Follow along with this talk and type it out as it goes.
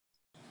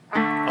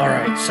All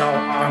right, so,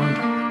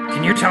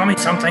 can you tell me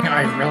something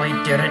I really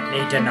didn't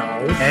need to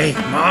know? Hey,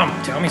 Mom,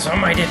 tell me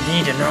something I didn't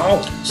need to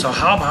know. So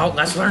how about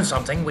let's learn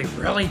something we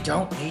really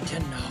don't need to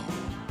know?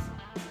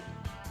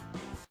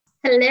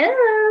 Hello.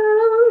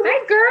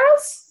 Hi,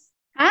 girls.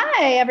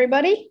 Hi,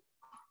 everybody.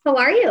 How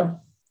are you?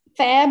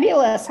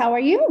 Fabulous. How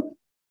are you?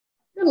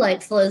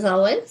 Delightful as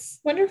always.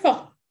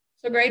 Wonderful.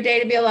 It's a great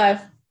day to be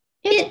alive.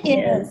 It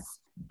is.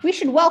 We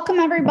should welcome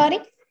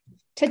everybody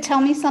to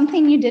Tell Me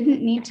Something You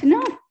Didn't Need to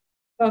Know.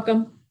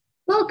 Welcome.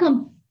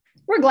 Welcome.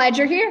 We're glad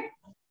you're here.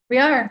 We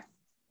are.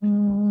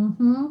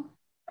 Mm-hmm.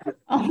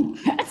 Oh,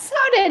 that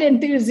sounded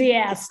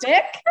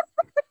enthusiastic.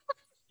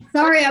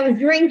 Sorry, I was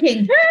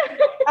drinking.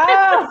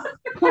 Oh,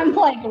 I'm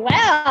like,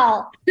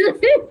 well.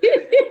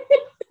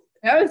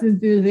 That was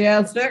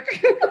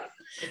enthusiastic.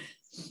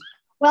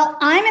 Well,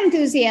 I'm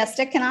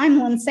enthusiastic, and I'm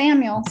Lynn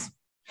Samuels.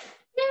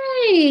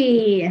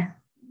 Yay.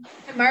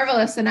 I'm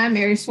Marvelous, and I'm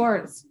Mary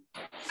Swartz.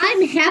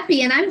 I'm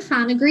happy, and I'm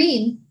Hannah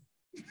Green.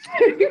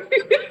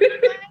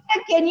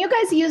 And you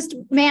guys used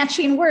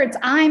matching words.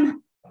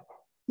 I'm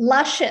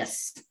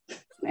luscious.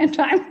 And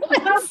I'm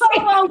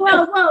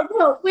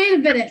Whoa. Wait a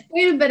minute.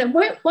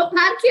 What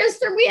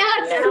podcast are we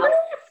on now?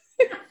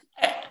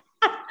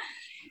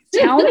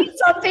 Tell me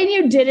something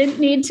you didn't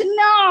need to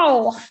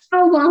know.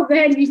 Oh, well,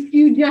 then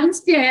you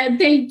just did.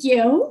 Thank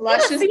you.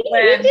 Luscious See, you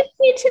blend. didn't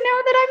need to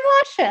know that I'm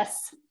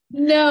luscious.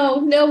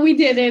 No, we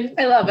didn't.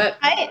 I love it.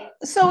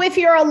 So if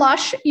you're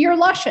you're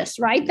luscious,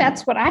 right?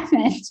 That's what I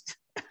meant.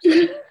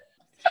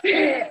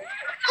 I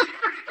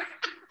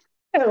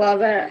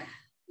love it.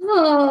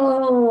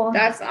 Oh,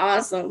 That's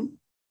awesome.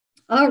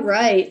 all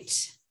right.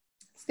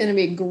 It's going to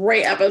be a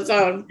great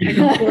episode. I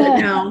can feel it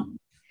now.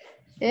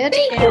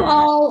 Thank you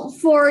all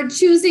for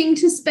choosing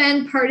to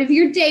spend part of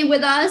your day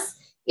with us.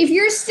 If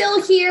you're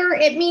still here,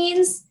 it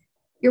means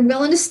you're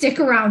willing to stick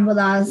around with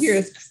us. You're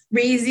as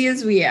crazy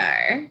as we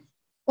are.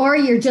 Or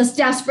you're just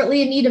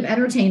desperately in need of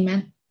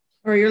entertainment.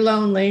 Or you're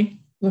lonely,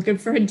 looking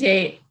for a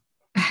date.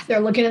 They're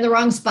looking in the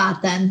wrong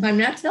spot then. I'm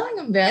not telling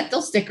them that.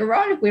 They'll stick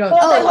around if we don't.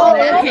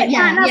 okay,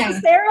 yeah, not yeah.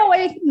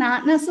 necessarily.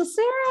 Not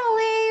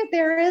necessarily.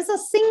 There is a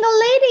single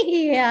lady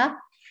here.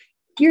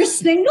 You're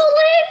single,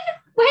 Lynn?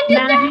 When did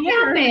Not that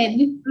here.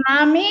 happen?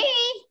 Not me.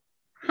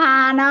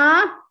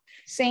 Hannah,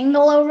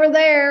 single over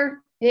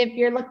there. If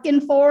you're looking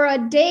for a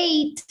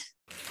date.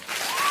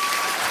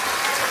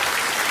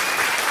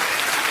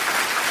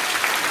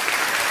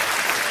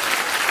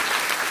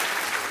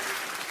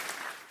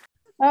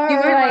 All You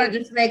might right. want to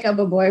just make up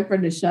a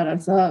boyfriend to shut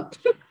us up.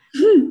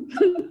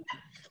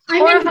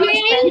 I'm Or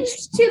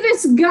engaged to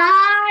this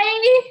guy.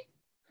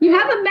 You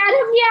haven't met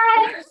him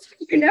yet?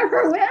 You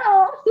never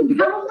will. You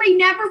probably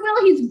never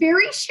will. He's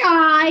very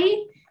shy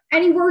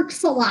and he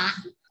works a lot.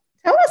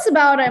 Tell us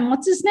about him.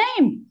 What's his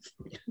name?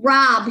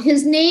 Rob.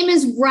 His name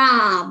is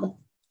Rob.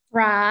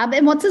 Rob.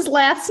 And what's his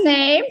last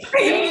name?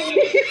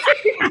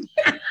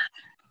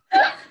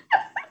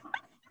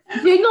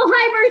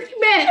 Jingleheimer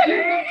Schmidt.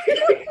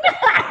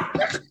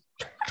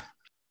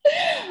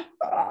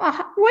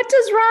 What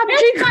does Rob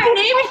That's my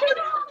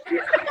name.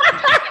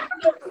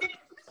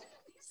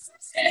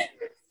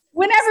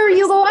 Whenever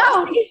you go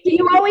out,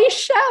 you always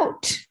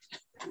shout.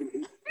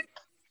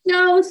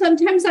 No,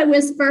 sometimes I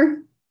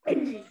whisper.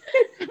 And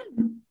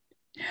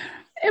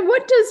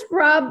what does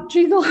Rob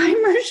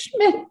Jingleheimer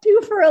Schmidt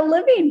do for a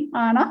living,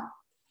 Anna?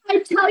 I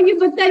tell you,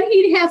 but then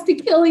he'd have to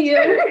kill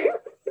you.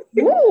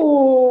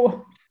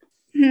 Ooh.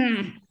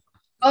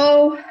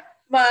 Oh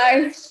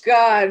my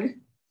God.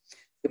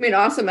 It's going to be an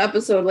awesome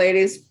episode,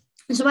 ladies.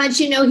 Just want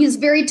you to know he's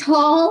very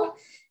tall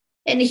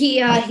and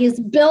he's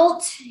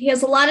built. He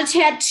has a lot of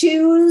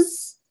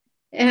tattoos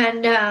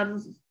and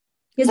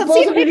his Let's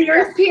both see a of his picture.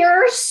 ears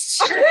pierced.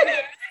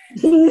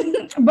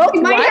 Both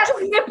He might what? have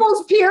his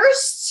nipples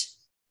pierced.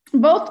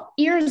 Both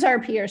ears are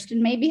pierced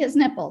and maybe his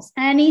nipples.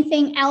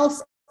 Anything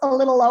else a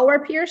little lower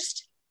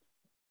pierced?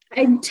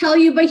 I'd tell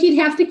you, but he'd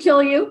have to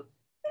kill you.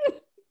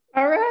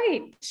 All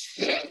right.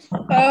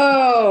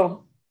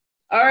 Oh,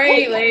 all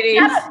right, ladies.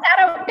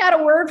 Got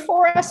a word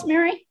for us,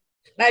 Mary?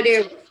 I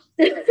do.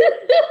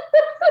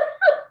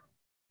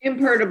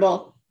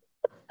 Imperturbable.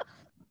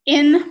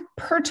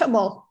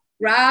 Imperturbable.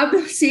 Rob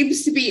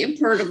seems to be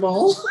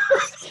imperturbable.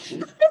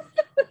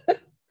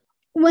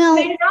 Well,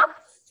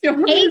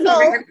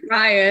 Able.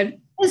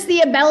 Crying. is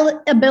the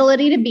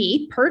ability to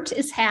be. Pert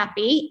is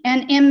happy,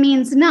 and im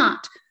means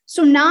not.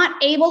 So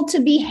not able to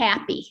be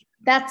happy.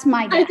 That's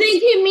my guess. I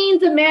think he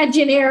means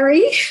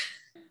imaginary.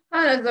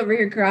 Hannah's over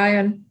here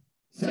crying.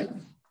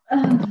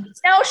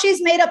 No,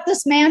 she's made up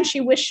this man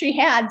she wished she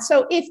had.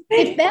 So if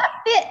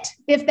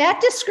that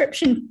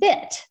description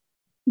fit,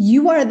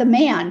 you are the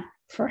man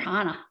for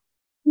Hannah.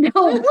 No,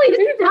 please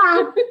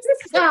stop.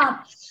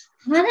 Stop.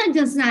 Hannah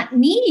does not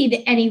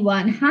need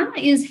anyone. Hannah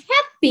is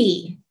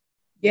happy.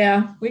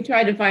 Yeah, we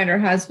tried to find her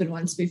husband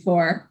once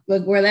before.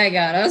 Look where that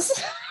got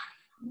us.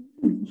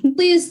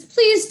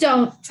 Please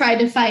don't try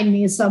to find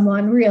me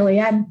someone, really.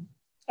 I'm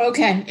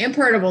Okay,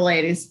 imperturbable,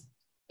 ladies.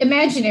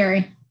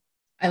 imaginary.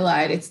 I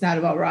lied. It's not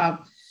about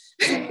Rob.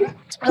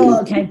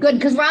 Oh, okay, good,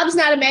 because Rob's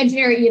not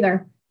imaginary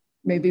either.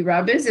 Maybe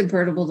Rob is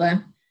imperturbable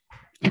then.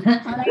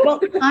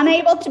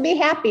 Unable to be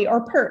happy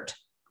or pert,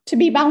 to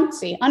be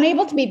bouncy,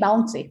 unable to be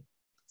bouncy.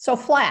 So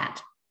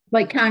flat.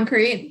 Like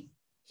concrete.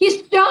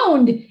 He's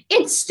stoned.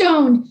 It's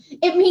stoned.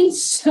 It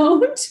means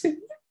stoned.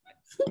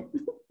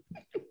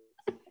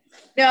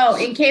 No,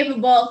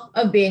 incapable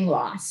of being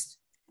lost.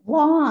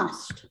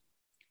 Lost.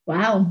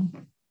 Wow.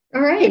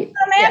 All right.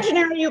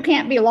 Imaginary, you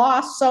can't be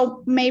lost.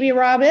 So maybe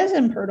Rob is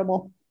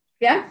imperturbable.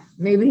 Yeah,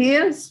 maybe he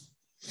is.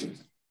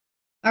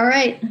 All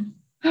right.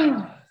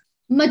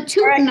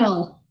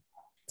 Matutinal.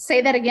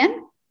 Say that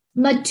again.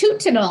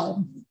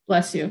 Matutinal.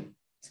 Bless you.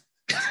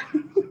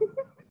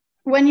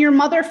 When your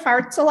mother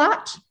farts a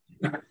lot.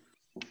 Okay,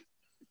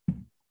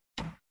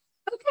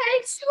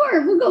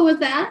 sure. We'll go with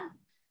that.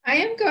 I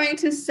am going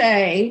to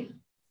say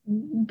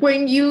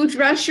when you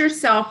dress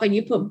yourself and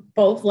you put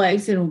both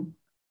legs in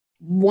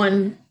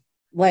one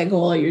leg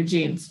hole of your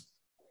jeans.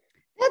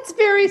 That's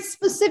very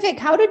specific.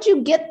 How did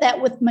you get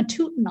that with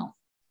matutinal?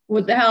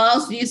 What the hell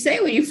else do you say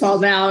when you fall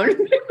down?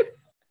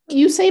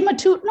 You say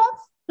matutinal?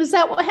 Is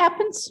that what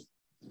happens?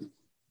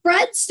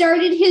 Fred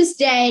started his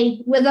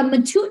day with a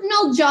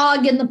matutinal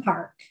jog in the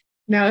park.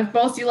 Now, if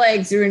both your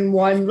legs are in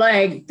one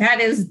leg,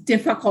 that is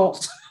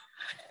difficult.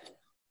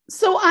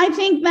 So I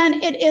think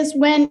then it is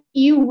when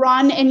you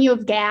run and you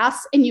have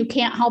gas and you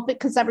can't help it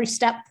because every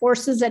step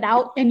forces it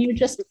out and you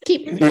just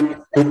keep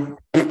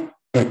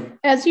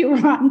as you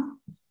run.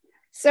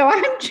 So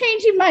I'm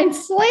changing mine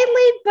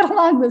slightly, but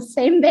along the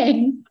same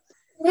vein.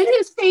 When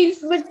you say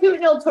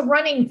matutinal to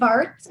running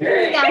farts.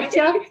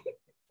 Gotcha.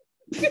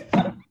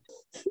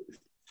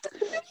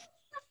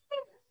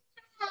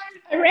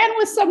 I ran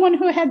with someone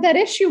who had that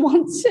issue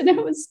once and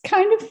it was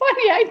kind of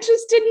funny. I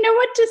just didn't know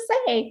what to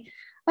say.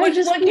 What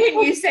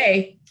can you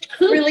say?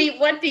 Really,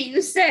 what do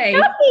you say?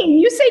 Nothing.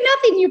 You say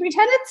nothing. You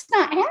pretend it's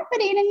not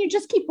happening and you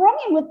just keep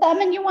running with them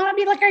and you want to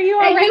be like, are you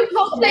all And right? you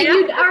hope that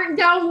you aren't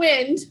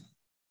downwind.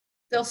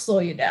 They'll slow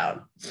you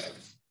down.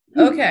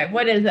 Okay,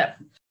 what is it?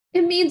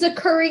 It means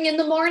occurring in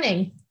the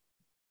morning.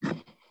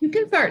 You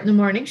can fart in the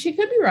morning. She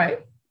could be right.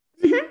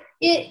 Mm-hmm.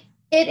 It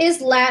is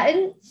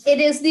Latin.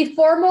 It is the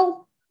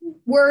formal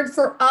word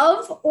for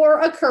of or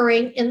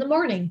occurring in the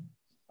morning.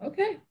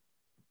 Okay.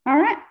 All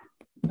right.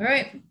 All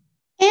right.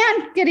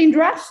 And getting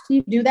dressed.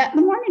 You do that in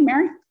the morning,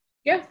 Mary.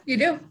 Yeah, you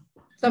do.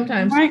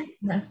 Sometimes. All right.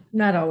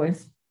 Not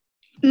always.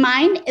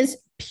 Mine is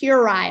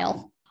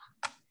puerile.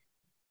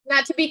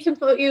 Not to be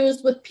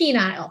confused with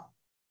penile.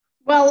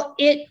 Well,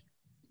 it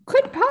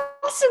could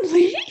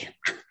possibly.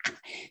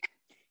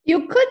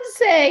 You could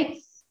say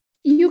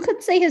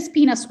his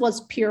penis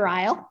was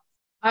puerile.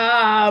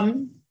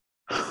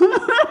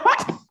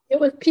 It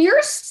was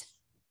pierced.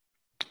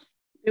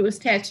 It was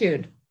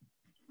tattooed.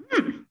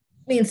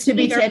 Means to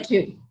be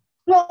tattooed.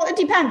 Well, it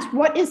depends.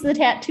 What is the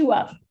tattoo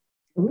of?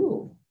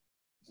 Ooh.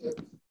 Yes,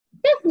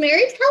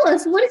 Mary, tell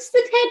us, what is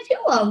the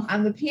tattoo of?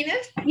 On the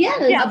penis?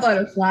 Yes. A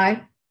butterfly.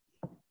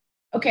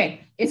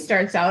 Okay. It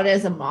starts out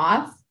as a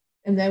moth,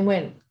 and then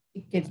when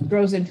it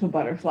grows into a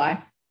butterfly.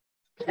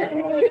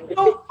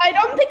 Oh, I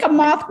don't think a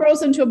moth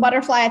grows into a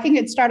butterfly. I think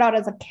it started out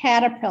as a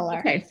caterpillar.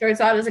 Okay. Starts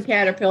out as a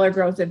caterpillar,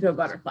 grows into a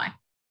butterfly.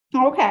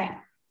 Okay.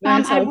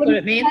 That's what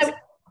it means?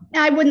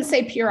 I wouldn't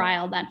say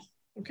puerile then.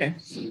 Okay.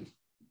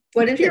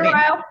 What does it mean?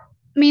 Puerile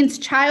means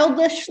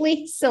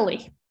childishly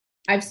silly.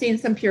 I've seen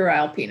some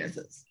puerile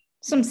penises.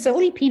 Some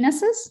silly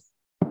penises?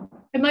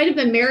 I might have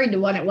been married to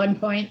one at one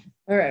point.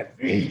 All right.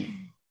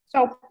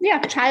 So, yeah,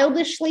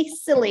 childishly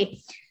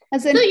silly.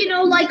 As in,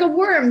 So, like a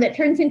worm that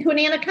turns into an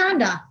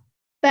anaconda.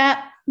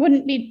 that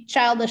wouldn't be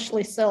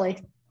childishly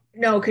silly.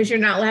 No, because you're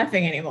not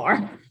laughing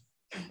anymore.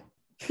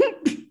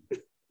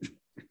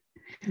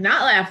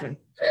 Not laughing.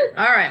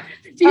 All right.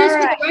 Just All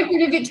right. for the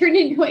record, if it turned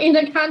into an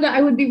anaconda,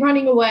 I would be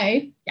running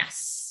away.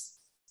 Yes.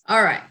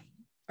 All right.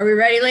 Are we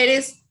ready,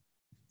 ladies?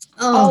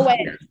 Oh,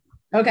 wait.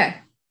 Okay.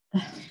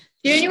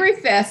 January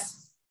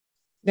 5th,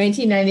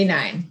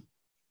 1999.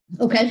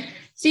 Okay.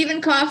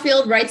 Stephen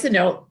Caulfield writes a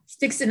note,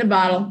 sticks it in a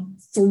bottle,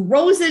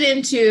 throws it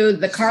into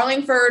the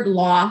Carlingford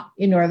Law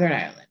in Northern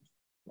Ireland.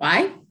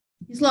 Why?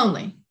 He's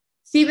lonely.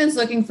 Stephen's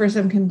looking for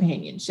some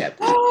companionship.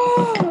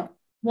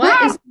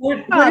 What is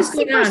going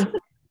on?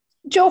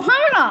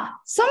 Johanna,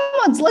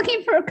 someone's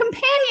looking for a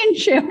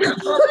companionship. I'm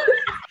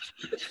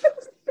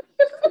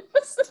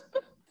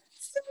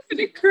going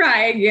to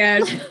cry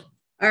again.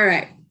 All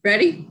right.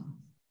 Ready?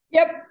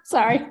 Yep.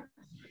 Sorry.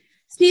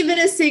 Stephen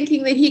is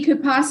thinking that he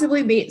could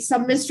possibly meet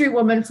some mystery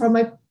woman from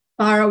a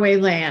faraway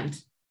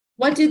land.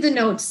 What did the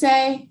note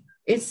say?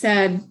 It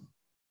said,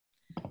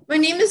 "My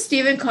name is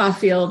Stephen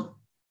Caulfield,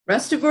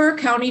 Restabur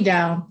County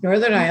Down,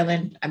 Northern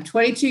Ireland. I'm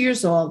 22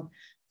 years old.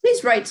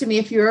 Please write to me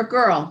if you're a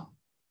girl.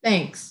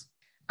 Thanks."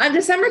 On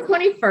December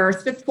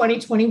 21st of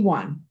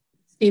 2021,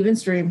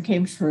 Stephen's dream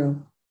came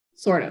true.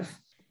 Sort of.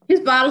 His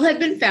bottle had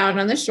been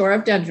found on the shore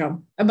of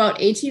Dundrum, about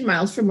 18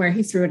 miles from where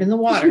he threw it in the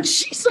water.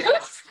 Jesus.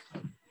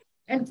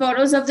 And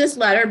photos of this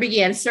letter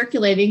began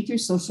circulating through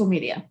social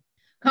media.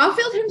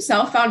 Caulfield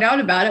himself found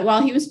out about it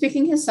while he was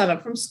picking his son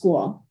up from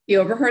school. He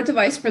overheard the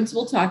vice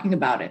principal talking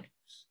about it.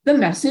 The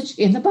message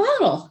in the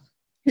bottle.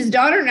 His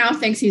daughter now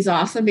thinks he's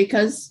awesome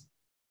because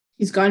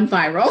he's gone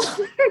viral.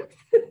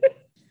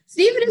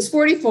 Stephen is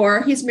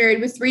 44. He's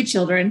married with 3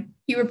 children.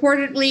 He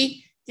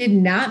reportedly did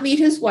not meet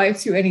his wife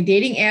through any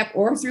dating app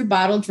or through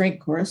bottled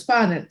drink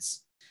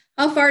correspondence.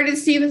 How far did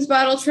Stephen's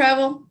bottle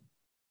travel?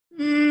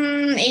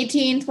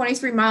 18,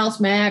 23 miles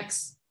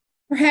max.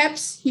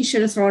 Perhaps he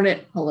should have thrown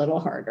it a little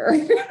harder.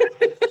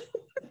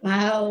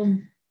 Wow.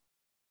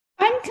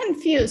 I'm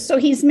confused. So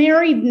he's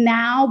married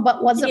now,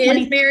 but wasn't He when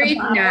is married took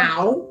the bottle?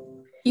 now.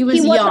 He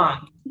was He wasn't-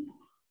 young.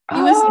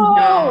 He was Oh.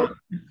 young.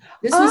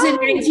 This was in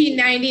Oh.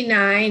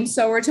 1999,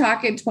 so we're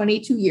talking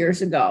 22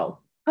 years ago.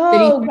 That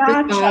Oh, he put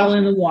this bottle gotcha.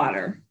 in the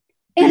water.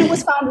 And it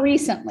was found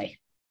recently.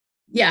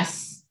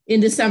 Yes, in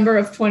December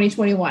of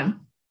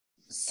 2021.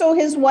 So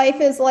his wife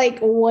is like,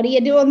 what are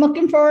you doing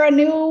looking for a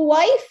new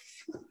wife?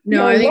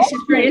 No, I think way.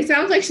 she's pretty. It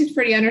sounds like she's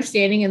pretty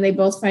understanding, and they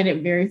both find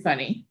it very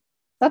funny.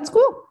 That's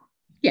cool.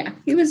 Yeah,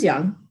 he was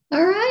young.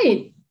 All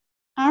right.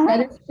 All right.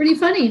 That is pretty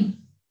funny.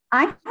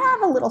 I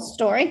have a little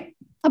story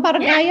about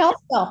a Yeah. guy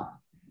also.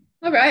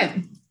 All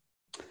right.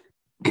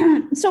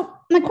 So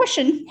my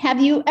question, have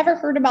you ever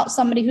heard about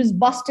somebody who's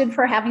busted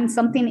for having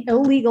something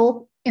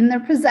illegal in their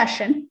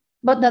possession,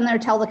 but then they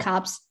tell the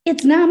cops,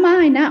 it's not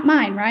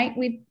mine, right?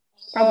 We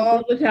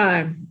All the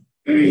time.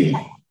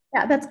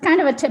 Yeah, that's kind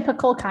of a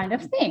typical kind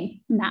of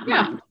thing. Not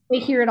Yeah. mine. We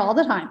hear it all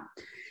the time.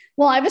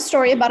 Well, I have a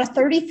story about a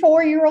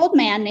 34-year-old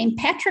man named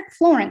Patrick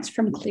Florence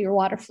from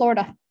Clearwater,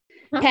 Florida.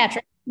 Huh.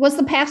 Patrick was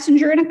the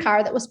passenger in a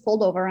car that was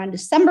pulled over on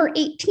December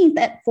 18th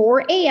at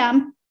 4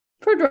 a.m.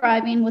 for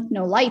driving with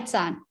no lights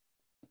on.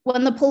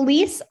 When the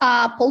police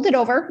pulled it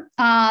over,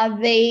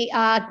 they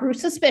grew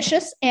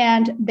suspicious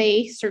and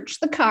they searched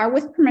the car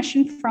with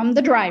permission from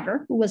the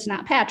driver, who was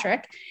not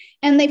Patrick,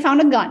 and they found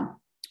a gun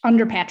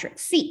under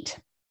Patrick's seat.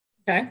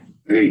 Okay.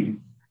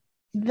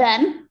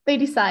 Then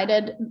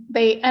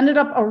they ended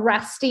up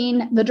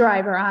arresting the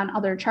driver on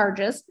other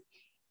charges,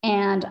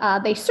 and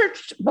they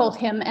searched both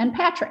him and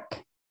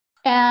Patrick,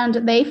 and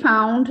they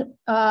found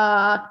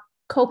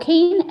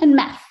cocaine and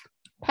meth.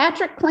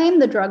 Patrick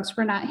claimed the drugs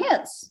were not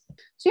his.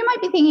 So you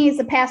might be thinking he's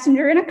a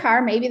passenger in a car.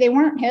 Maybe they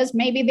weren't his.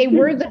 Maybe they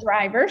were the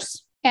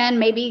drivers, and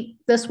maybe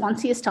this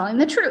once he is telling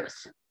the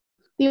truth.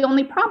 The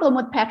only problem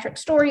with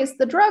Patrick's story is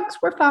the drugs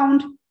were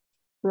found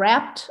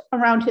wrapped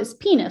around his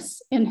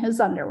penis in his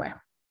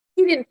underwear.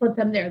 He didn't put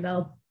them there,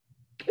 though.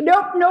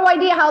 Nope, no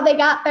idea how they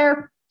got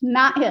there.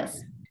 Not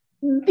his.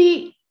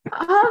 The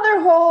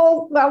other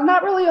hole, well,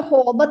 not really a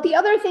hole, but the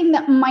other thing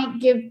that might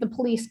give the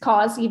police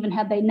cause, even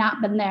had they not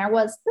been there,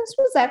 was this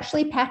was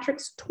actually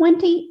Patrick's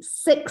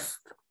 26th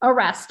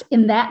arrest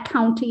in that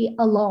county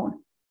alone.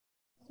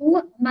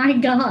 Oh my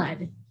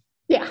God.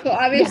 Yeah. So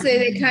obviously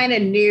they kind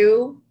of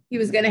knew he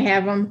was going to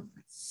have them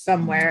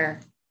somewhere.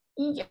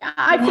 Yeah,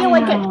 I feel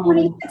like at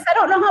 26, I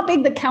don't know how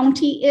big the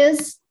county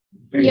is,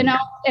 you know,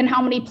 and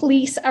how many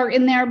police are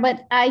in there,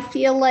 but I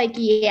feel like,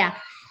 yeah,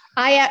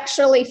 I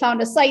actually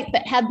found a site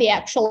that had the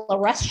actual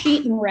arrest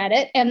sheet and read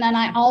it. And then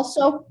I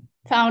also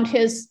found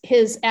his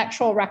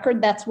actual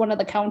record. That's one of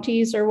the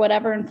counties or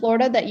whatever in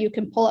Florida that you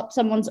can pull up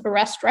someone's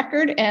arrest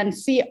record and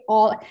see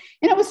all,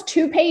 and it was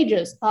 2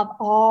 pages of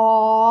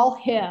all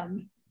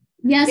him.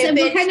 Yes, and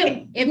what kind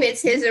of If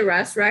it's his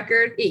arrest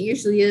record, it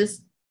usually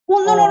is.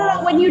 Well,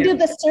 no. When you yeah. do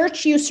the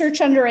search, you search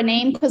under a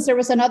name because there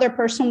was another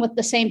person with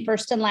the same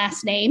first and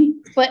last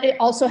name, but it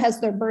also has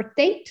their birth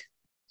date.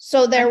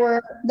 So there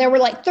were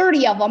like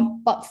 30 of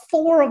them, but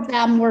 4 of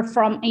them were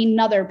from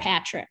another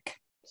Patrick.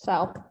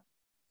 so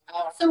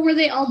were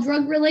they all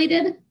drug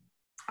related?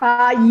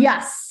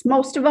 Yes,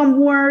 most of them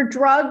were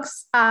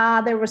drugs.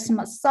 There was some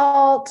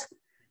assault.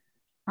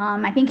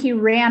 I think he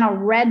ran a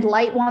red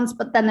light once,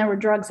 but then there were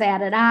drugs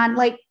added on.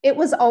 Like it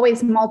was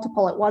always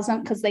multiple. It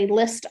wasn't because they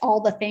list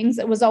all the things.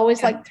 It was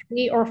always like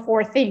 3 or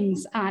 4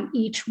 things on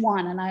each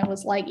one. And I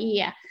was like,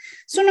 yeah.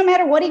 So no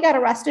matter what he got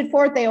arrested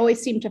for, they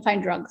always seemed to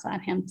find drugs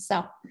on him.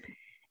 So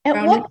at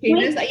Around what his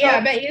penis? point, Yeah,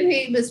 I bet you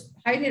he was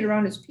hiding it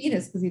around his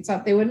penis because he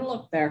thought they wouldn't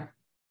look there.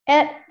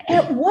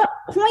 at what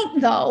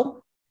point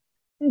though,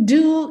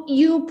 do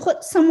you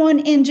put someone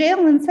in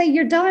jail and say,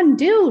 you're done,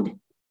 dude?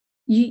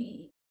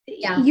 You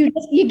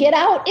get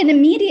out and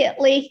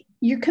immediately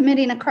you're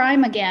committing a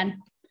crime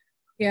again.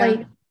 Yeah.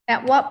 Like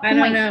at what point?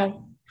 I don't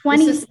know.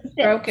 26. This is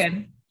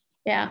broken.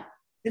 Yeah.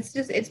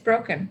 It's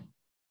broken.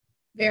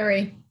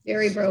 Very,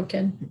 very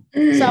broken.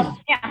 So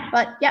yeah,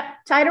 but yeah,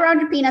 tie it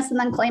around your penis and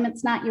then claim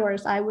it's not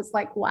yours. I was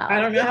like, wow. I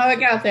don't know how it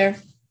got there.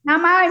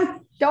 Not mine.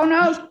 Don't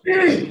know.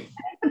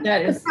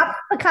 That is.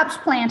 The cops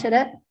planted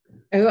it.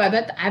 Oh, I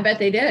bet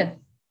they did.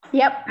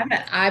 Yep.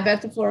 I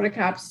bet the Florida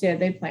cops did.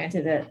 They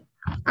planted it.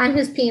 On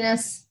his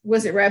penis.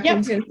 Was it wrapped Yep.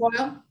 in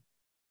tinfoil?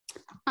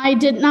 I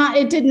did not.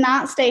 It did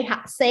not say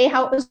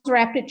how it was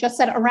wrapped. It just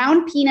said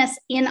around penis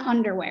in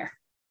underwear.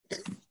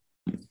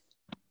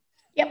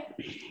 Yep.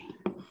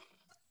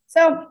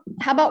 So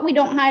how about we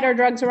don't hide our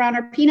drugs around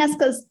our penis?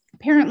 Because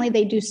apparently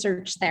they do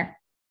search there.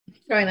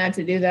 Try not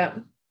to do that.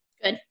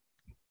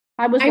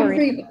 I was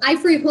worried. I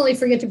frequently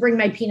forget to bring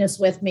my penis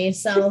with me.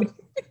 So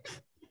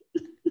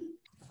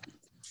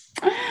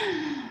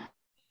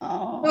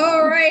Oh,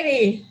 All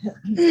righty. All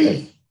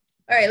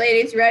right,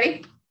 ladies,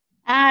 ready?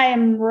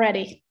 I'm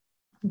ready.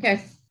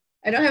 Okay.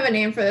 I don't have a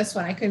name for this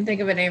one. I couldn't think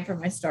of a name for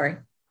my story.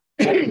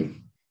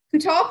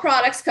 Coutal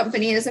Products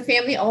Company is a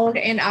family-owned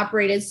and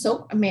operated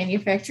soap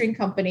manufacturing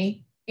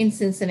company in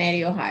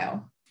Cincinnati,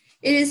 Ohio.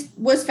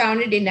 Was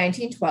founded in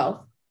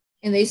 1912,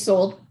 and they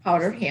sold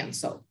powdered hand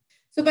soap.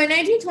 So by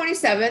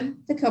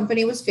 1927, the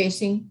company was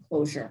facing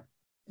closure.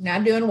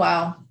 Not doing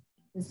well.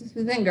 This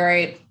isn't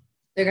great.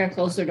 They're going to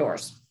close their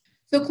doors.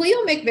 So Cleo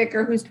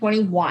McVicker, who's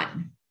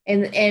 21,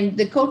 and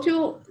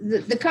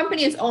the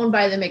company is owned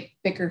by the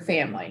McVicker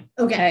family.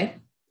 Okay.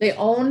 They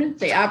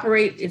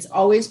operate. It's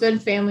always been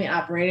family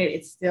operated.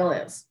 It still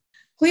is.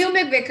 Cleo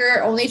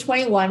McVicker, only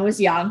 21, was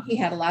young. He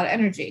had a lot of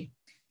energy.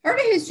 Part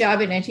of his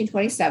job in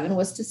 1927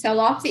 was to sell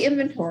off the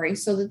inventory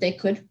so that they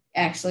could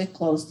actually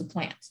close the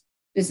plant.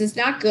 This is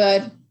not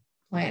good.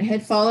 Plant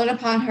had fallen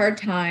upon hard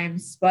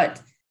times,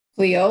 but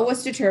Cleo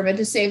was determined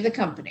to save the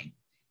company.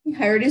 He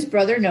hired his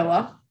brother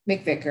Noah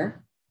McVicker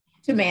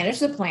to manage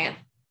the plant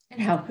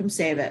and help him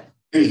save it.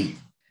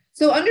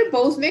 So under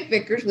both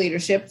McVicker's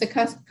leadership, the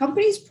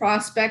company's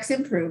prospects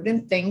improved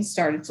and things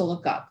started to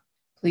look up.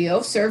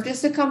 Cleo served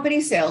as the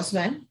company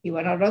salesman. He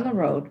went out on the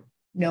road.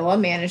 Noah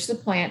managed the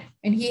plant,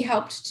 and he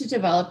helped to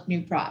develop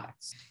new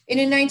products. And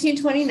in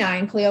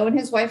 1929, Cleo and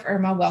his wife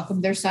Irma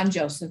welcomed their son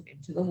Joseph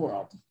into the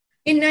world.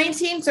 In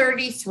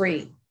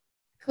 1933,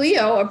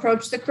 Cleo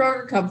approached the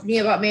Kroger Company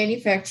about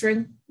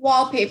manufacturing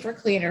wallpaper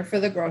cleaner for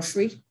the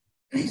grocery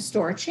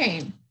store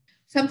chain,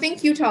 something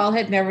Coutal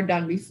had never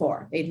done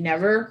before. They'd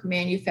never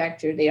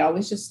manufactured. They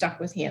always just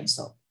stuck with hand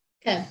soap.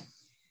 Okay.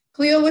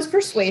 Cleo was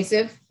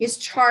persuasive. He's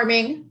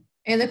charming.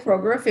 And the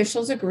Kroger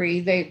officials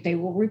agree they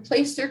will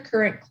replace their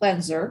current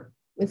cleanser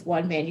with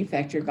one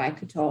manufactured by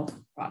Coutal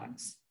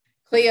Products.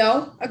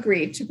 Cleo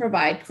agreed to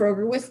provide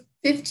Kroger with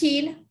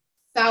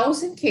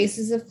 15,000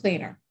 cases of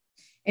cleaner.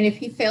 And if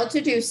he failed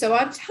to do so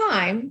on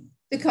time,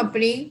 the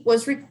company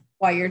was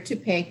required to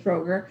pay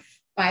Kroger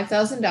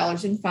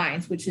 $5,000 in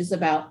fines, which is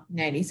about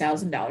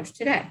 $90,000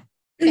 today.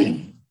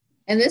 And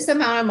this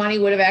amount of money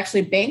would have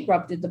actually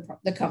bankrupted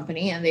the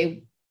company, and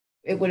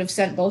it would have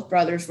sent both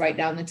brothers right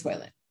down the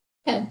toilet.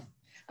 Okay.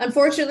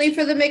 Unfortunately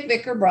for the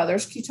McVicker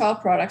brothers, Coutal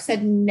Products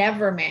had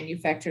never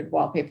manufactured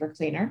wallpaper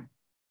cleaner,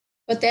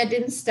 but that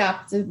didn't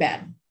stop the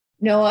men.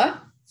 Noah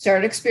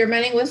started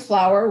experimenting with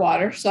flour,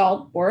 water,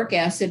 salt, boric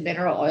acid,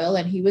 mineral oil,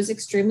 and he was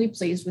extremely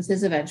pleased with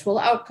his eventual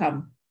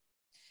outcome.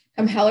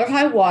 Come hell or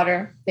high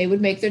water, they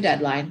would make their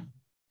deadline,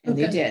 and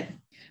they did.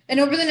 And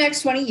over the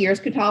next 20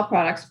 years, Coutal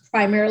Products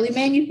primarily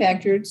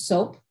manufactured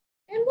soap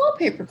and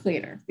wallpaper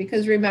cleaner,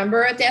 because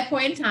remember, at that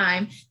point in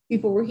time,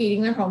 people were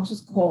heating their homes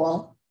with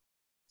coal.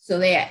 So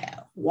they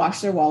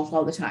wash their walls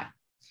all the time.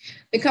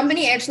 The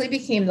company actually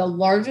became the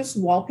largest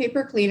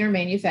wallpaper cleaner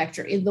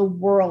manufacturer in the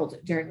world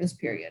during this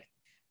period.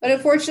 But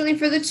unfortunately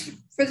for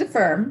the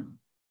firm,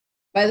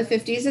 by the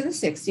 50s and the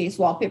 60s,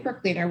 wallpaper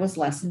cleaner was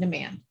less in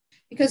demand,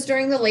 because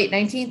during the late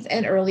 19th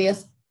and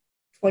earliest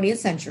 20th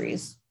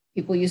centuries,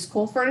 people used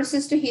coal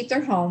furnaces to heat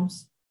their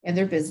homes and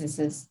their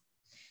businesses.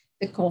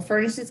 The coal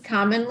furnaces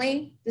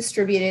commonly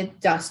distributed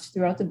dust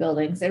throughout the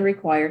buildings and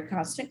required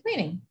constant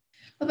cleaning.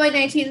 But by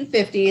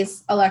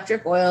 1950s,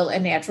 electric, oil,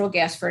 and natural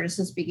gas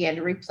furnaces began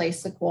to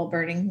replace the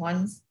coal-burning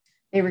ones.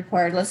 They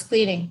required less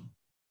cleaning.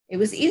 It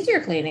was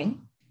easier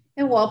cleaning,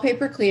 and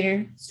wallpaper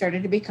cleaner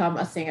started to become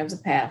a thing of the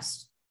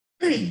past.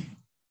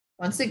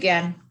 Once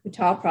again,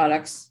 Coutal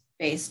Products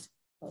faced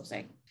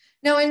closing.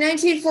 Now, in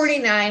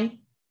 1949,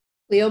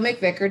 Cleo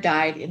McVicker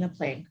died in a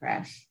plane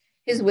crash.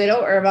 His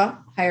widow,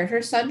 Irma, hired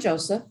her son,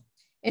 Joseph,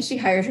 and she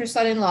hired her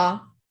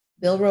son-in-law,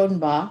 Bill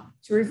Rodenbaugh,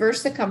 to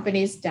reverse the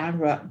company's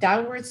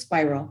downward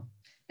spiral.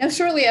 Now,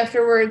 shortly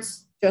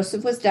afterwards,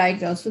 Joseph was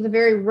diagnosed with a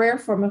very rare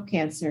form of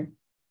cancer,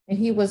 and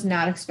he was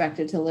not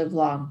expected to live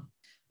long.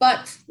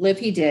 But live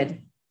he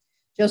did.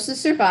 Joseph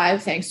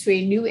survived thanks to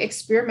a new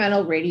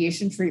experimental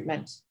radiation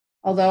treatment.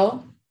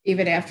 Although,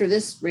 even after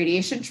this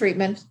radiation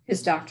treatment,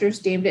 his doctors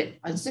deemed it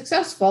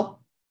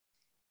unsuccessful,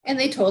 and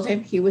they told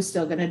him he was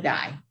still going to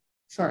die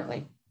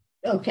shortly.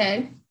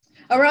 Okay.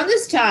 Around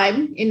this time,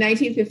 in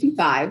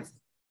 1955,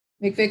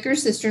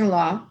 McVicker's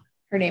sister-in-law,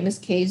 her name is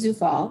Kay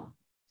Zufall,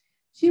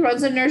 she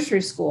runs a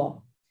nursery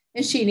school,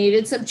 and she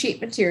needed some cheap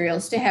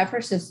materials to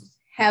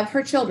have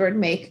her children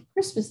make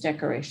Christmas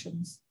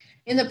decorations.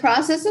 In the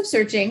process of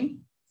searching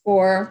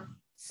for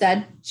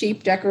said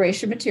cheap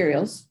decoration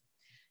materials,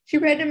 she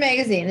read in a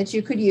magazine that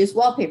you could use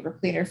wallpaper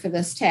cleaner for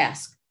this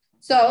task.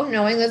 So,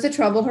 knowing that the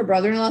trouble her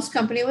brother-in-law's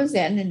company was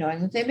in, and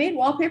knowing that they made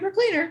wallpaper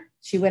cleaner,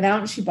 she went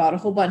out and she bought a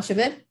whole bunch of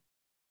it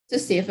to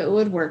see if it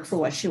would work for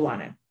what she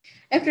wanted.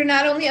 After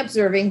not only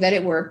observing that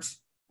it worked,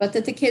 but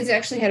that the kids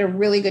actually had a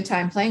really good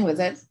time playing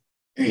with it,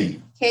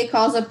 Kay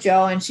calls up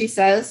Joe and she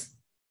says,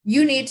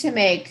 "You need to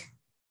make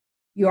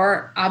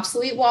your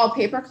obsolete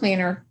wallpaper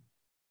cleaner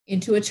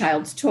into a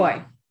child's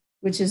toy,"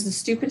 which is the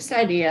stupidest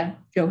idea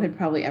Joe had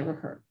probably ever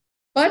heard.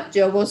 But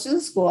Joe goes to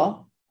the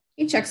school.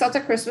 He checks out the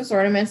Christmas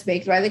ornaments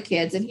made by the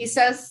kids, and he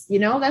says,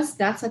 "That's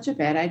not such a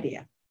bad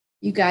idea.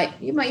 You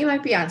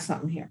might be on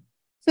something here."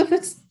 So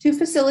to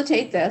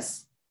facilitate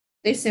this,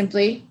 they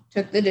simply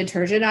took the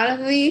detergent out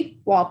of the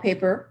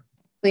wallpaper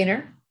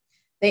cleaner.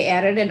 They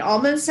added an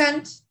almond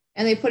scent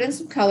and they put in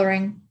some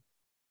coloring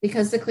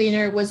because the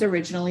cleaner was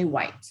originally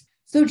white.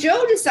 So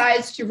Joe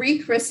decides to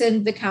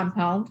rechristen the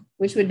compound,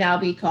 which would now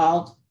be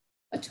called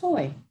a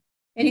toy.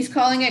 And he's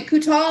calling it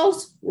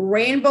Coutal's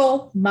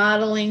Rainbow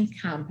Modeling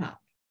Compound.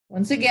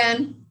 Once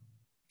again,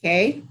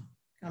 Kay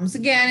comes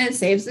again and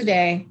saves the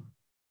day,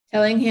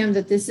 telling him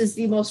that this is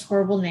the most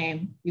horrible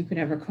name you could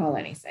ever call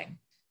anything.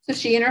 So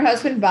she and her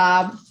husband,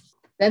 Bob,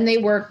 then they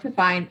work to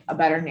find a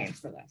better name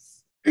for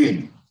this.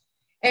 And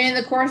in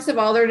the course of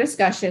all their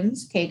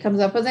discussions, Kay comes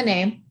up with a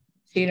name.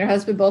 She and her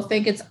husband both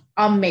think it's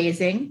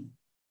amazing.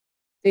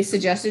 They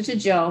suggest it to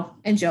Joe,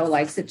 and Joe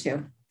likes it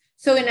too.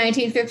 So in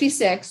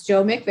 1956,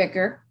 Joe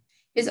McVicker,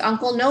 his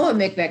uncle Noah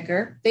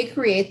McVicker, they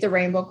create the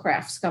Rainbow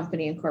Crafts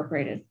Company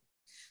Incorporated.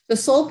 The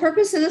sole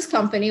purpose of this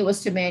company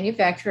was to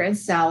manufacture and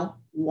sell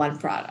one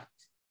product.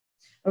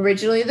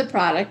 Originally, the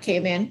product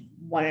came in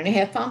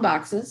 1.5 pound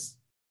boxes,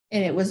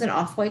 and it was an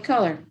off-white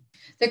color.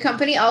 The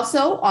company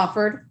also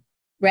offered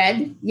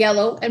red,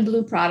 yellow, and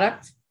blue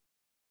product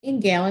in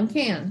gallon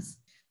cans,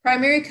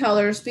 primary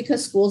colors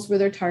because schools were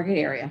their target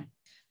area.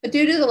 But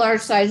due to the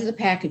large size of the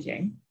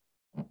packaging,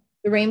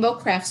 the Rainbow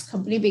Crafts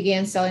Company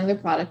began selling their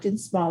product in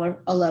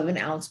smaller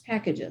 11-ounce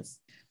packages.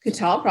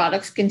 Coutal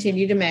Products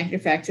continued to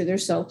manufacture their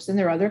soaps and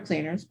their other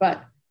cleaners,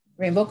 but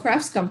Rainbow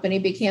Crafts Company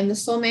became the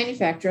sole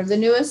manufacturer of the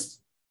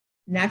newest,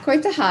 not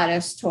quite the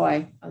hottest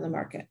toy on the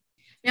market.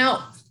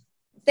 Now,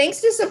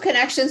 thanks to some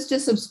connections to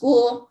some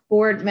school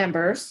board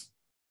members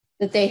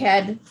that they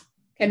had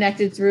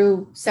connected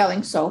through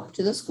selling soap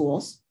to the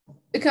schools,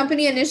 the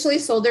company initially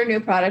sold their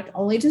new product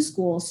only to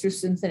schools through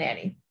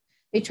Cincinnati.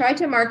 They tried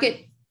to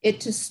market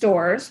it to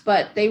stores,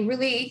 but they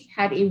really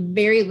had a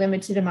very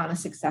limited amount of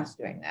success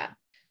doing that.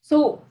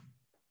 So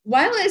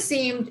while it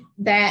seemed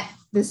that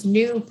this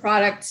new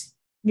product,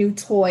 new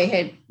toy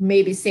had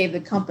maybe saved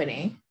the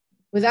company,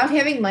 without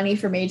having money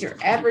for major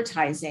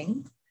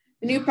advertising,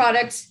 the new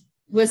product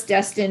was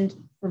destined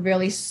for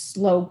really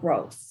slow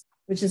growth,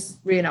 which is,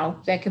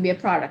 that can be a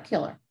product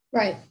killer.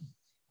 Right.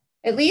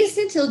 At least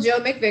until Joe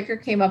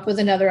McVicker came up with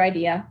another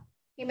idea.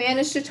 He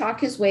managed to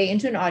talk his way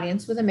into an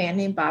audience with a man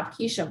named Bob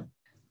Keesham,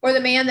 or the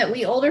man that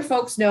we older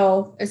folks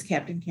know as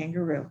Captain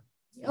Kangaroo.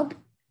 Yep.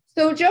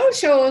 So Joe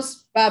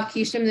shows Bob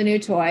Keesham the new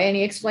toy, and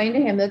he explained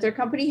to him that their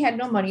company had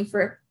no money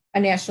for a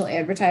national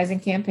advertising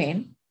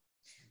campaign.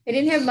 They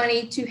didn't have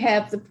money to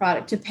have the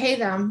product, to pay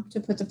them to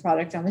put the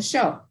product on the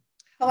show.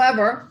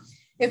 However,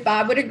 if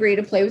Bob would agree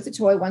to play with the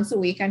toy once a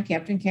week on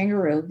Captain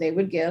Kangaroo, they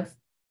would give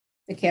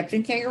the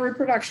Captain Kangaroo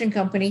production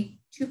company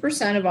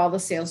 2% of all the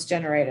sales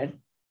generated,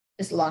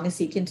 as long as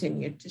he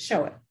continued to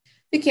show it.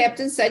 The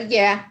captain said,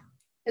 yeah,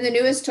 and the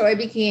newest toy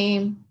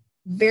became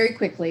very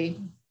quickly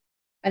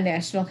a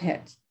national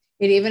hit.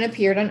 It even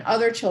appeared on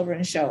other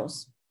children's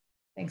shows,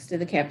 thanks to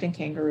the Captain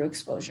Kangaroo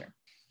exposure.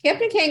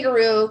 Captain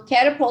Kangaroo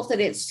catapulted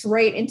it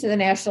straight into the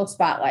national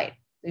spotlight.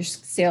 Their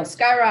sales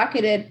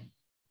skyrocketed,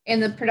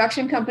 and the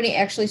production company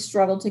actually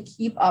struggled to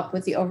keep up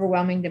with the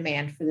overwhelming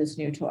demand for this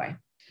new toy.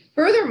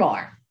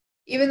 Furthermore,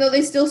 even though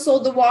they still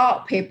sold the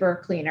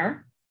wallpaper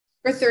cleaner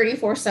for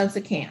 34 cents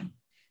a can,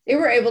 they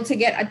were able to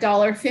get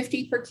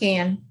 $1.50 per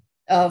can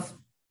of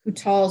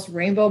Coutal's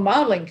Rainbow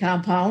Modeling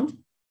Compound,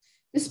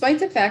 despite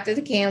the fact that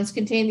the cans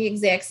contained the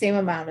exact same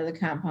amount of the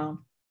compound,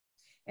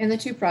 and the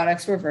two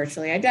products were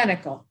virtually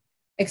identical,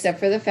 except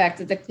for the fact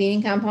that the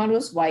cleaning compound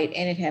was white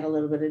and it had a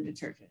little bit of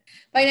detergent.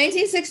 By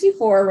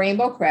 1964,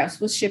 Rainbow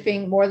Crafts was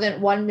shipping more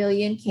than 1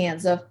 million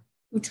cans of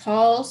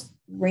Coutal's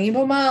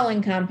Rainbow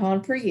Modeling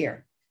Compound per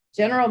year.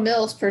 General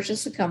Mills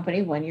purchased the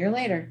company 1 year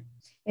later,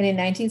 and in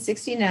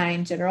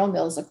 1969, General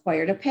Mills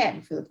acquired a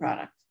patent for the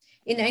product.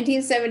 In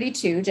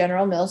 1972,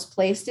 General Mills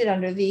placed it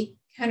under the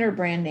Kenner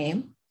brand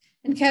name,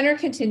 and Kenner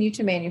continued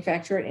to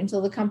manufacture it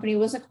until the company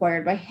was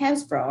acquired by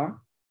Hasbro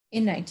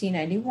in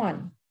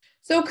 1991.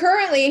 So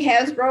currently,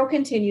 Hasbro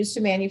continues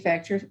to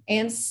manufacture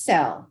and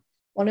sell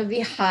one of the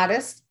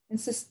hottest and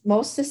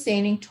most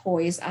sustaining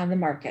toys on the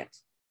market.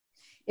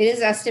 It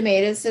is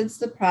estimated, since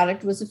the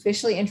product was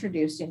officially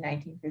introduced in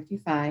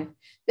 1955,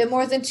 that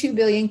more than 2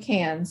 billion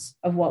cans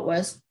of what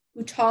was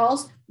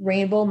Coutal's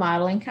Rainbow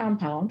Modeling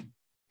Compound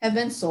have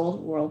been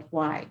sold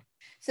worldwide.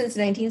 Since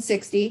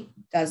 1960,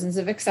 dozens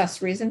of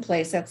accessories and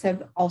play sets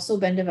have also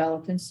been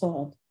developed and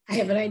sold. I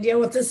have an idea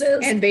what this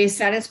is. And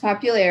based on its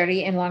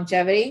popularity and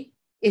longevity,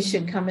 it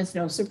should come as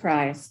no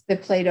surprise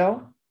that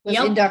Play-Doh was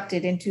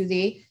inducted into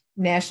the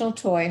National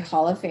Toy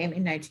Hall of Fame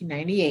in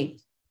 1998,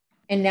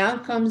 and now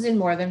comes in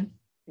more than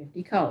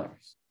 50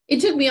 colors. It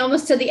took me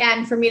almost to the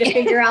end for me to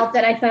figure out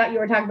that I thought you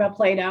were talking about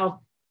Play-Doh.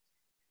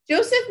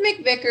 Joseph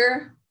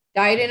McVicker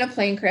died in a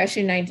plane crash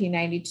in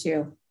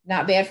 1992.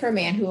 Not bad for a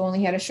man who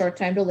only had a short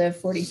time to live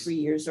 43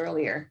 years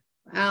earlier.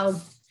 Wow.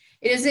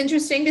 It is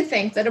interesting to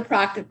think that a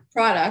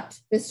product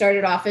that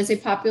started off as a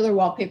popular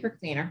wallpaper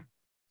cleaner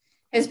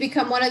has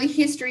become one of the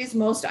history's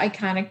most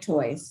iconic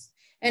toys.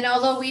 And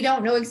although we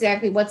don't know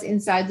exactly what's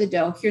inside the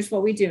dough, here's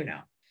what we do know.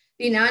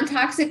 The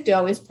non-toxic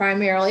dough is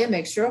primarily a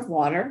mixture of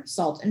water,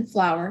 salt, and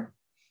flour.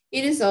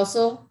 It is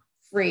also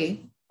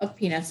free of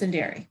peanuts and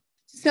dairy.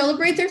 To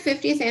celebrate their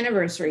 50th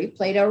anniversary,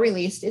 Play-Doh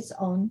released its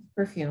own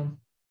perfume.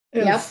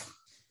 Oof. Yep,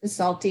 the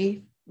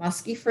salty,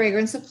 musky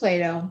fragrance of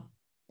Play-Doh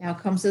now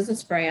comes as a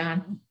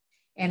spray-on,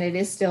 and it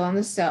is still on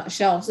the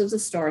shelves of the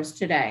stores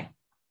today.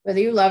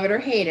 Whether you love it or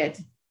hate it,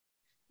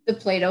 the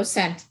Play-Doh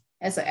scent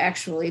has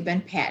actually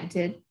been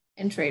patented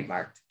and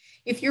trademarked.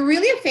 If you're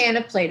really a fan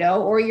of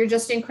Play-Doh or you're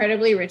just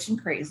incredibly rich and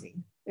crazy,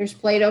 there's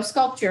Play-Doh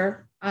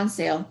sculpture on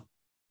sale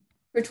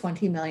for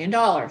 $20 million.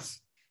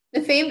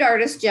 The famed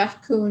artist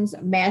Jeff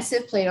Koons'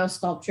 massive Play-Doh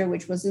sculpture,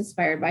 which was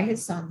inspired by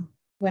his son,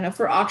 went up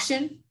for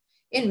auction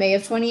in May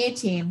of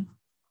 2018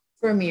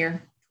 for a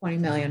mere $20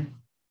 million.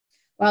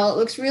 While it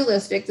looks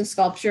realistic, the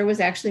sculpture was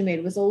actually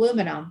made with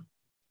aluminum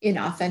in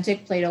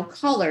authentic Play-Doh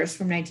colors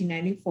from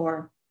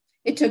 1994.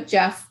 It took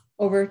Jeff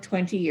over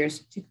 20 years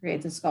to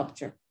create the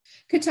sculpture.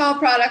 Catal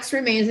Products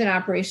remains in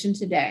operation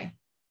today.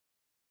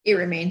 It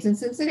remains in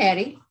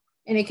Cincinnati,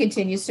 and it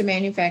continues to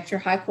manufacture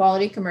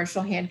high-quality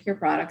commercial hand care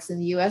products in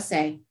the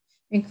USA,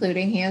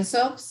 including hand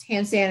soaps,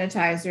 hand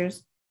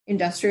sanitizers,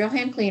 industrial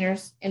hand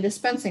cleaners, and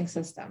dispensing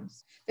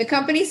systems. The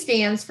company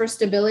stands for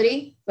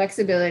stability,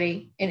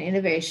 flexibility, and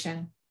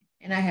innovation,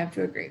 and I have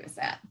to agree with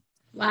that.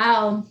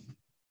 Wow.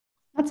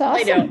 That's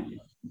awesome.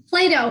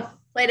 Play-Doh.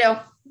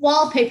 Play-Doh.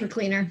 Wallpaper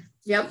cleaner.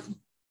 Yep.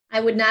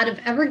 I would not have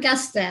ever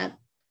guessed that.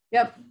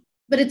 Yep.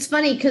 But it's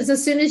funny because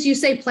as soon as you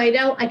say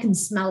Play-Doh, I can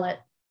smell it.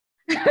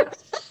 Yeah,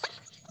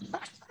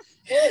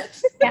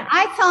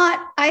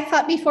 I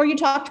thought before you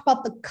talked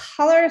about the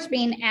colors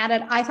being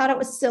added, I thought it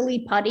was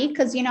silly putty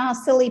because you know how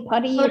silly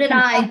putty. So did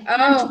I.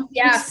 Oh,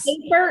 yes.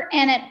 Paper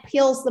and it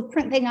peels the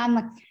print thing on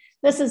the.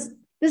 This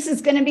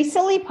is going to be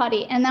silly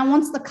putty, and then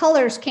once the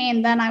colors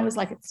came, then I was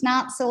like, it's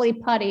not silly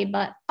putty,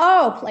 but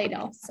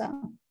Play-Doh.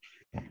 So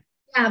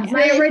Yeah,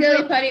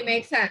 Silly putty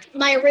makes sense.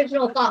 my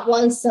original thought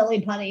was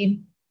silly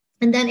putty.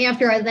 And then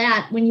after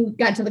that, when you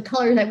got to the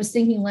colors, I was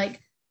thinking like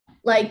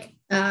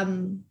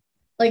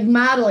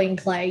modeling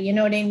clay. You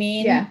know what I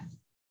mean? Yeah.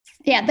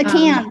 yeah, the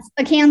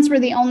cans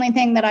were the only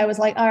thing that I was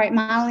like, all right,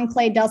 modeling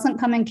clay doesn't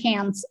come in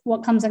cans.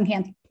 What comes in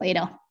cans?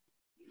 Play-Doh.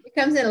 It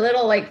comes in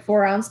little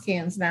 4-ounce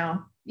cans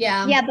now.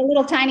 Yeah. Yeah, the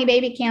little tiny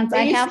baby cans.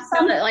 I have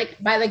some.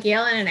 By the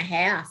gallon and a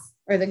half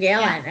or the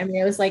gallon. Yeah. I mean,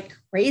 it was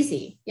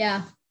crazy.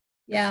 Yeah.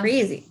 Yeah.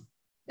 Crazy.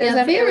 It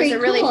Yeah, was a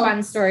really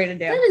fun story to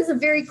do. That is a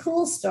very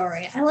cool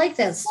story. I like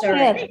that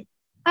story.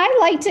 I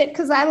liked it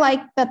because I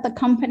liked that the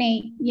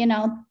company,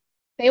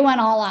 they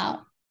went all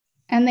out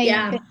and they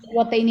did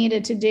what they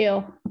needed to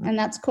do. And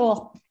that's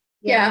cool.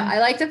 Yeah. I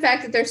like the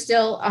fact that they're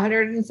still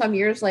 100 and some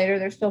years later,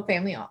 they're still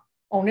family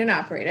owned and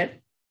operated.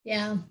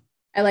 Yeah.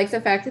 I like the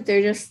fact that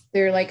they're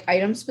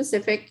item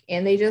specific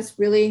and it's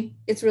really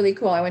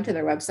cool. I went to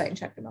their website and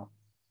checked them out.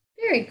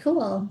 Very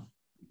cool.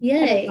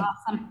 Yay.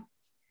 Awesome.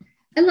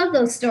 I love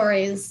those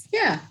stories.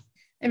 Yeah.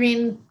 I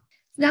mean,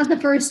 it's not the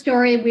first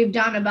story we've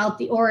done about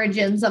the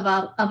origins of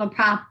a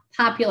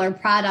popular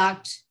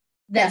product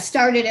that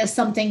started as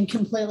something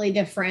completely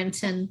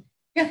different. And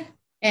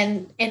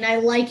I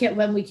like it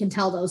when we can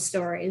tell those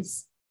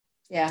stories.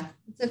 Yeah.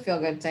 It's a feel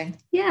good thing.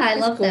 Yeah. I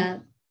love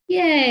that.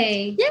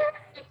 Yay. Yeah.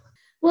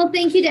 Well,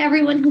 thank you to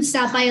everyone who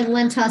stopped by and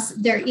lent us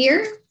their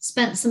ear,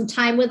 spent some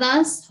time with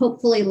us,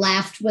 hopefully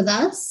laughed with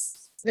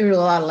us. There was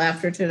a lot of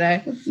laughter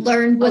today.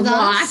 Learned with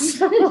us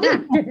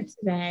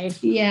today.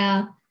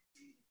 Yeah.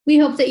 We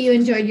hope that you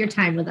enjoyed your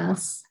time with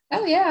us.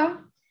 Oh, yeah.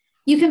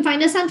 You can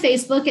find us on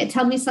Facebook at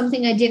Tell Me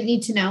Something I Didn't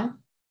Need to Know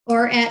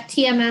or at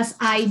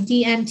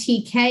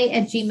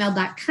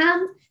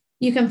tmsidntk@gmail.com.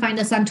 You can find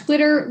us on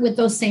Twitter with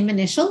those same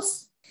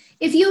initials.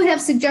 If you have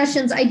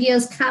suggestions,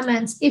 ideas,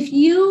 comments, if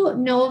you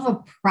know of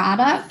a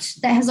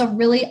product that has a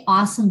really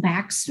awesome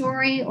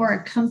backstory or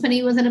a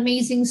company with an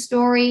amazing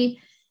story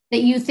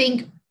that you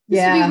think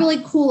this would be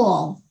really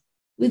cool,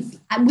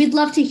 we'd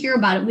love to hear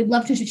about it. We'd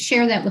love to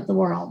share that with the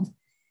world.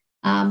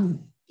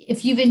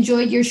 If you've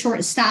enjoyed your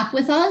short stop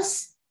with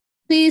us,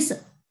 please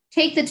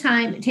take the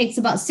time. It takes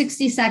about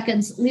 60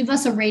 seconds. Leave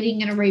us a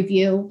rating and a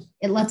review.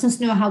 It lets us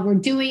know how we're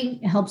doing.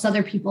 It helps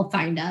other people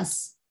find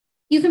us.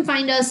 You can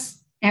find us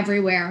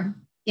everywhere.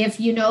 If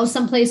you know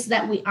someplace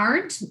that we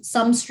aren't,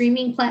 some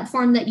streaming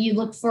platform that you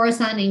looked for us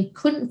on and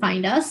couldn't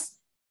find us,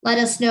 let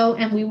us know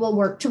and we will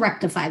work to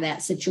rectify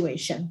that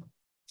situation.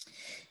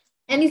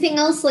 Anything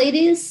else,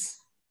 ladies?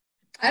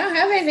 I don't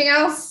have anything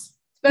else.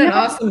 It's been an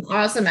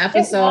awesome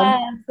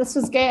episode. This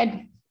was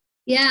good.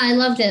 Yeah, I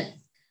loved it.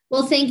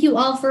 Well, thank you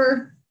all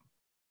for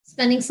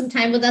spending some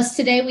time with us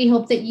today. We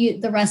hope that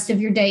the rest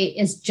of your day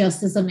is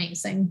just as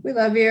amazing. We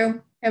love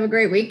you. Have a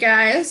great week,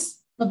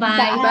 guys. Bye-bye.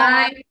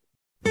 Bye.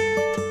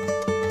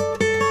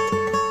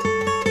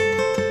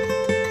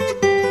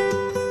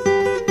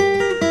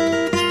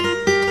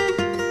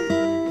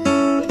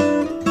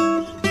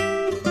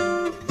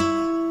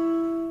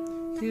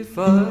 If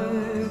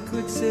I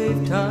could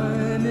save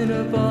time in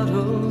a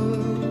bottle,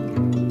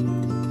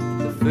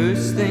 the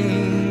first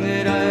thing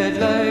that I'd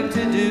like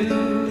to do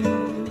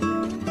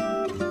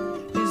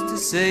is to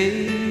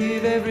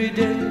save every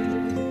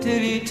day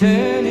till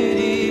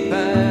eternity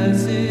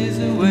passes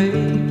away,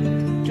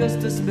 just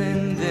to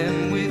spend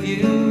them with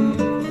you.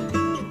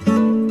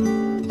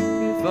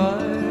 If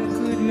I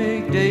could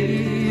make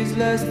days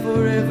last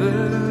forever,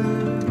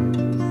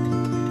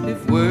 if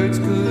words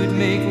could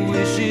make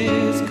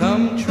wishes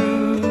come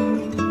true,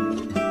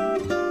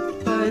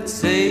 I'd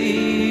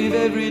save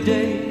every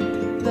day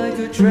like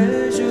a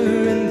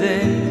treasure, and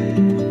then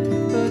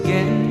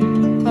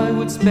again I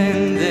would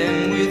spend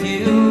them with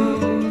you.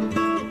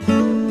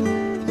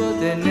 But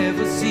there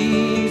never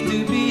seems to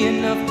be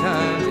enough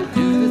time to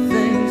do the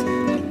things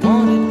you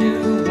want to do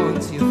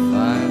once you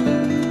find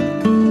them.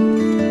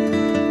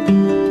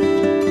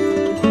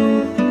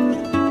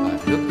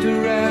 I've looked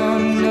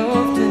around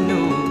enough to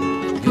know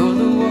you're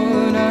the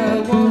one I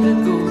want to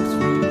go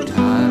through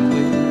time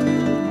with.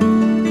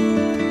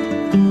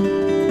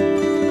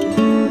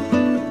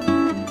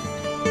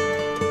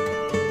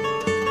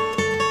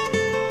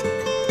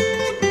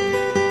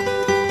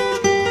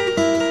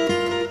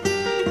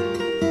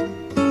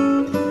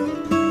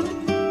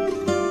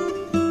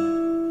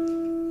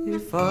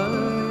 If I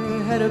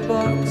had a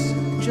box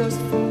just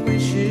for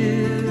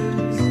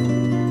wishes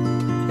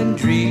and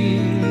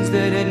dreams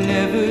that had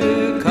never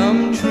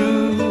come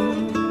true,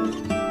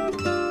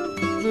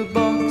 the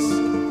box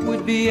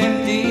would be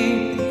empty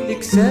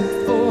except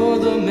for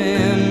the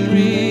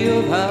memory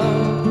of how